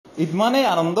ঈদ মানে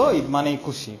আনন্দ, ঈদ মানে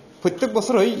খুশি। প্রত্যেক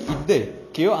বছরই ঈদে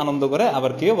কেউ আনন্দ করে,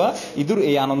 আবার কেউ বা ঈদের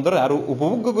এই আনন্দরে আরো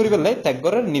উপভোগ্য করি পেলে ত্যাগ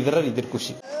করে নিজেরা ঈদের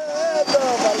খুশি।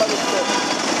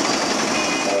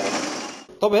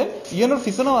 তবে ইয়নোর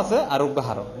পিছনেও আছে আরোগ্য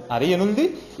হারণ, আর ইয়নুল দি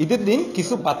ঈদের দিন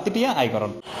কিছু বাত্তিটিয়া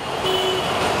আয়করণ।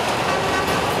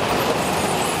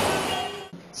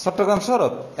 চট্টগ্রাম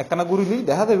শহরত একখানা ঘুরিলি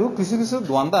দেখা যাবে কিছু কিছু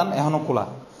দোয়ানদান এখনো খোলা,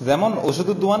 যেমন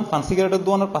ওষুধের দোয়ান, পান সিগারেটের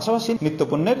দোয়ানের পাশাপাশি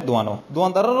নিত্যপণ্যের দোয়ানও।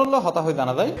 দোয়ানদারের হলে হতা হয়ে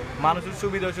জানা যায় মানুষের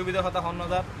সুবিধা হতা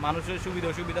হন্যদার মানুষের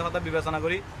সুবিধা হতা বিবেচনা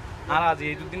করি। আর আজ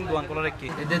এই দুদিন দোকান খোলা রাখি,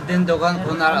 ঈদের দিন দোকান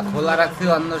খোলা রাখছি,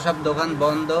 অন্য সব দোকান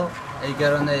বন্ধ, এই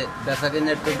কারণে বেচা কিনা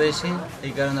একটু বেশি,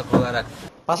 এই কারণে খোলা রাখছি।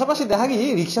 পাশাপাশি দেখা গিয়ে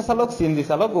রিক্সা চালক, সিএনজি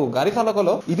চালক ও গাড়ি চালক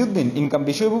হলো ঈদের দিন ইনকাম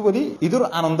বেশি হইব বলি ঈদের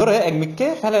আনন্দরে একমিককে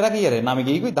ফেলে রাখি আরে নামে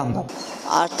গিয়ে দাম দাম।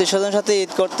 আত্মীয় স্বজনের সাথে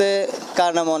ঈদ করতে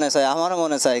কার না মনে চায়, আমারও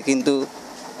মনে চায়, কিন্তু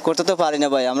করতে তো পারি না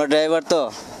ভাই। আমরা ড্রাইভার তো,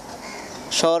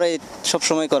 শহরে ঈদ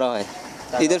সবসময় করা হয়,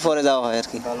 ঈদের পরে যাওয়া হয় আর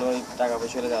কি।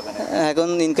 এখন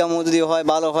ইনকাম যদি হয়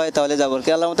ভালো হয় তাহলে যাবো আর কি।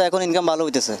 আল্লাহর মতো এখন ইনকাম ভালো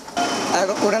হইতেছে।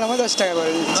 ওটা নামে 10 টাকা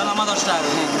করে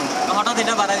হঠাৎ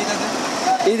এটা বাড়াই দিতেছে।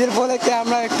 ঈদের ফলে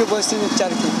আমরা একটু বসে নিচ্ছি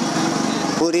আর কি।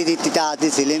 পুরী দিতে আদি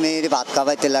ছেলে মেয়ের ভাত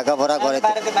খাবাইতে লেখাপড়া করে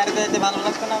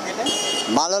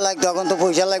ভালো লাগতো, এখন তো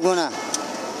পয়সা লাগবো না,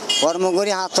 কর্ম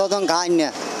করি হাত ছজন খাই না,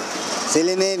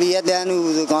 ছেলে মেয়ে বিয়ে দেন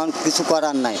কিছু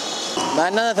করার নাই।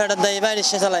 ফেরত দেয় এবার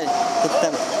রিক্সা চালাই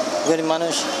গরিব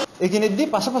মানুষ। এখানের দিয়ে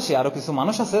পাশাপাশি আরো কিছু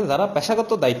মানুষ আছে যারা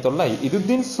পেশাগত দায়িত্ব লাই ঈদের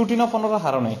দিন ছুটি না পনেরো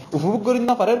হারণে উপভোগ করি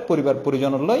না পারে পরিবার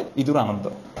পরিজনের লয় ঈদের আনন্দ।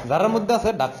 যার মধ্যে আছে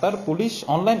ডাক্তার, পুলিশ,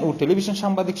 অনলাইন ও টেলিভিশন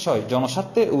সাংবাদিক সহ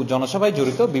জনস্বার্থে ও জনসেবায়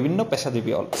জড়িত বিভিন্ন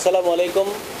পেশাজীবী হল। আসসালামু আলাইকুম।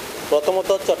 প্রথমত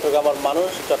চট্টগ্রামের মানুষ,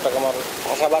 চট্টগ্রামের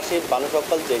ভাষাভাষী মানুষ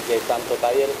সকল যে যে প্রান্ত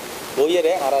তাইয়ের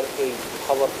বইয়েরে আর এই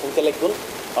খবর শুনতে লিখুন।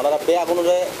 ওনারা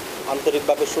বেআগুনরে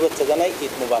আন্তরিকভাবে শুভেচ্ছা জানাই,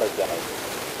 ঈদ মুবারক জানাই।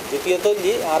 দ্বিতীয়ত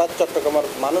যে আর চট্টগ্রামের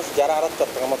মানুষ যারা আর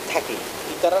চট্টগ্রামের থাকি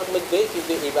ইতারার মধ্যে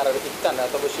কিন্তু এবার ঈদটা না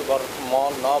এত বেশি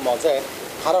মজা,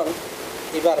 কারণ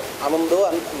এবার আনন্দ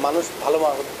মানুষ ভালো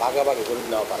ভাগাভাগি করে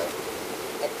নেওয়া পারে।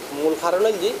 এক মূল কারণ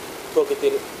যে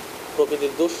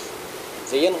প্রকৃতির দোষ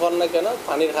যেন হন না কেন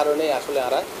পানির কারণে আসলে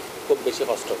আর খুব বেশি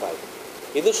কষ্ট পায়।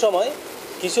 ঈদের সময়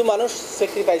কিছু মানুষ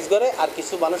স্যাক্রিফাইস করে আর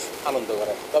কিছু মানুষ আনন্দ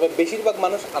করে, তবে বেশিরভাগ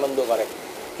মানুষ আনন্দ করে।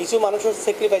 কিছু মানুষের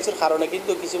স্যাক্রিফাইসের কারণে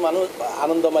কিন্তু কিছু মানুষ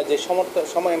আনন্দময় যে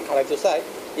সময় খাড়াইতে চায়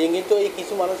এই কিন্তু এই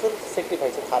কিছু মানুষের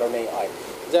স্যাক্রিফাইসের কারণেই হয়।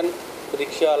 যেন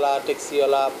রিক্সাওয়ালা,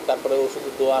 ট্যাক্সিওয়ালা, তারপরে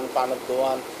ওষুধের দোয়ান, পানের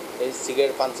দোয়ান, এই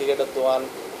পান সিগারেটের দোয়ান,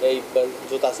 এই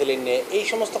জুতা সেলিং নিয়ে এই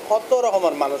সমস্ত কত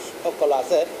রকমের মানুষ সকল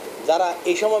আছে যারা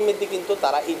এই সময়ের মধ্যে কিন্তু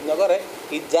তারা ঈদ না করে,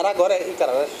 ঈদ যারা করে এই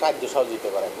তারা সাহায্য সহযোগিতা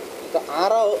করে। তো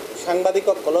আরও সাংবাদিক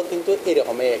সকলও কিন্তু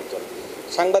এরকমই একজন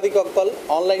সাংবাদিক সকল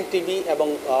অনলাইন টিভি এবং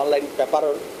অনলাইন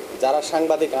পেপারের যারা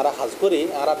সাংবাদিক আরা হাজ করি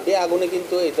আরা বেআগুনে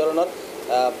কিন্তু এই ধরনের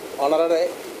ওনারারে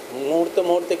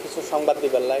মুহূর্তে কিছু সংবাদ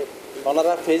দিবার লাই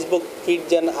ওনারা ফেসবুক ফিড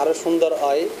যেন আরও সুন্দর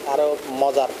হয়, আরও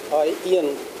মজার হয়, ইয়েন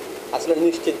আসলে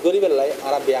নিশ্চিত করিবার লাই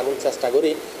আরা বেআগুন চেষ্টা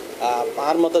করি।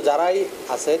 আর মতো যারাই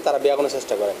আছে তারা বেআগুনের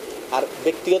চেষ্টা করে। আর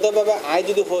ব্যক্তিগতভাবে আয়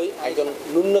যদি হই একজন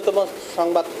ন্যূনতম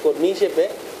সংবাদ কর্মী হিসেবে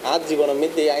আজ জীবনের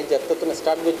মধ্যে আই যতক্ষণ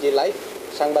স্টার্ট করছি লাইফ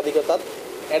সাংবাদিকতার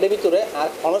এর ভিতরে আর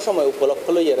কোনো সময় উপলক্ষ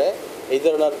লইয়ারে এই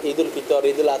ধরনের ঈদুল ফিতর,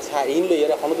 ঈদুল আজহা ইন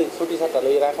লইয়ারে কোনোদিন ছুটি ছাটা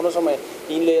লইয়ারা কোনো সময়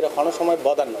ইন লইয়ারে কোনো সময়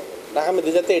বদার নয় ঢাকা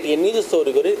মধ্যে যাতে এটি নিজে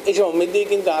তৈরি করি। এই সময় মধ্যেই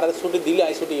কিন্তু আর ছুটি দিলে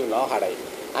আই ছুটি ন হারাই,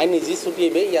 আই নিজেই ছুটি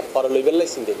এবে ইয়ার পরে লইবেলাই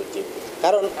চিন্তা করছি,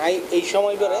 কারণ আই এই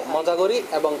সময় করে মজা করি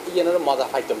এবং ইয়ানের মজা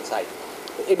পাইতাম চাই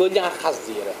এই বই আর খাস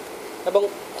দিয়ে এবং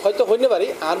হয়তো হইতে পারি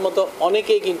আর মতো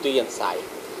অনেকেই কিন্তু ইয়ান চায়।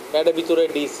 এর ভিতরে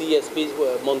ডিসি, এসপি,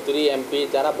 মন্ত্রী, এমপি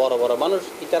যারা বড় বড় মানুষ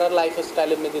ইতারা লাইফ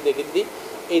স্টাইলের মধ্যে দেখে দিই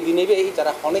এই দিনে বেয়ে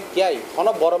তারা অনেক গাই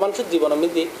কোনো বড় মানুষের জীবনের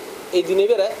মধ্যে এই দিনে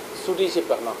বেড়ে ছুটি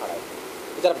হিসেবে না হারায়,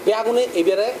 যারা বেআগুনে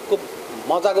এবারে খুব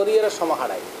মজা করি এরা সময়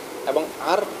হারায় এবং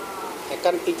আর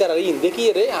এখান ইতারা ইন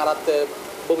দেখিয়ে রে আর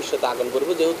ভবিষ্যতে আগুন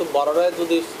করবো, যেহেতু বড়রা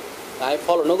যদি আয়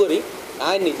ফলো ন করি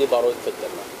আয় নিজে বড় হতে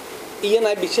না ইয়ে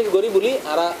নাই বিশেষ করি বলি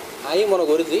আর আই মনে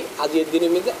করি যে আজ এর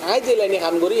দিনের মধ্যে আয় যে লাইনে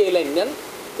কাম করি এই লাইন নেন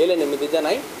এই লাইনের মধ্যে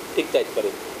জানাই ঠিক টাইট করি।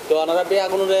 তো ওনারা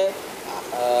বেআগুনরে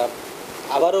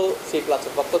আবারও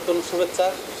Cplus-এর পক্ষ থেকে শুভেচ্ছা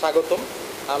স্বাগতম।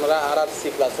 আমরা আর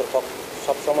Cplus-এর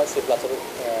সবসময় Cplus-এর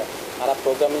আর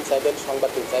প্রোগ্রামিং চাইবেন,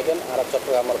 সংবাদ চাইবেন, আর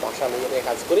চট্টগ্রামের ভাষা নিয়ে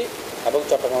কাজ করি এবং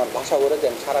চট্টগ্রামের ভাষা করে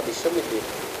যেন সারা বিশ্বব্যাপী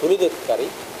তুলে ধরতে পারি।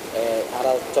 আর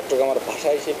চট্টগ্রামের ভাষা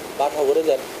হিসেবে ভাষা করে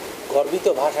যেন গর্বিত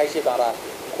ভাষা হিসেবে আমরা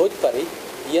হইতে পারি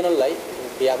ইয়েনলাই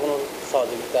বেআগুনের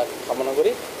সহযোগিতা কামনা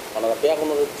করি। ওনারা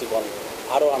বেআগুনের জীবন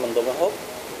আরও আনন্দময় হোক,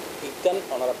 ইদান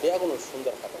ওনারা বেআগুনের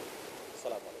সুন্দর কাটান।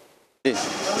 আসসালামু আলাইকুম।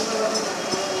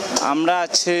 আমরা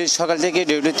আছি সকাল থেকে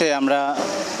ডিউটিতে, আমরা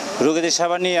রোগীদের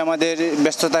সেবা নিয়ে আমাদের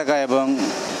ব্যস্ত থাকা এবং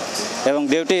এবং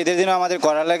ডিউটি ঈদের দিনও আমাদের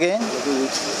করা লাগে,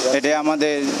 এটাই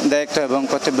আমাদের দায়িত্ব এবং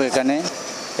কর্তব্য।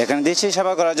 এখানে দেশি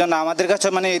সেবা করার জন্য আমাদের কাছে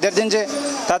মানে ঈদের দিন যে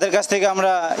তাদের কাছ থেকে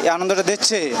আমরা এই আনন্দটা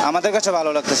দিচ্ছি, আমাদের কাছে ভালো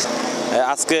লাগতেছে।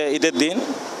 আজকে ঈদের দিন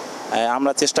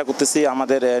আমরা চেষ্টা করতেছি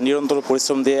আমাদের নিরন্তর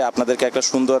পরিশ্রম দিয়ে আপনাদেরকে একটা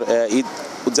সুন্দর ঈদ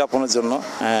উদযাপনের জন্য।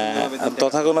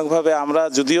 তথাকথিতভাবে আমরা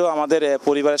যদিও আমাদের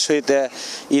পরিবারের সহিত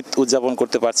ঈদ উদযাপন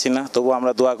করতে পারছি না, তবু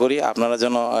আমরা দোয়া করি আপনারা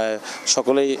যেন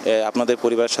সকলেই আপনাদের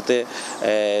পরিবারের সাথে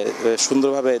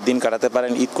সুন্দরভাবে দিন কাটাতে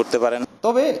পারেন, ঈদ করতে পারেন।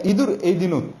 তবে ঈদুর এই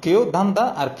দিনও কেউ ধান্দা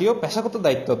আর কেউ পেশাগত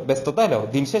দায়িত্ব ব্যস্ততা এলেও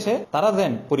দিন শেষে তারা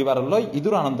যেন পরিবারের লয়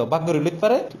ঈদুর আনন্দ ভাগ করে লইতে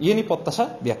পারে, ইয়েনি প্রত্যাশা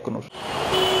ব্যাকুনুর।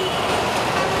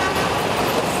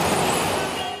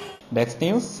 Desk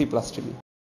news, Cplus TV.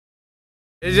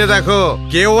 এই যে দেখো,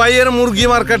 কেওয়াই এর মুরগি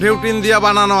মার্কা ঢেউটিন দিয়া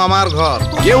বানানো আমার ঘর।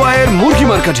 কেওয়াই এর মুরগি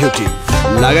মার্কা ঢেউটিন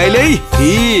লাগাইলেই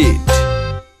হিট।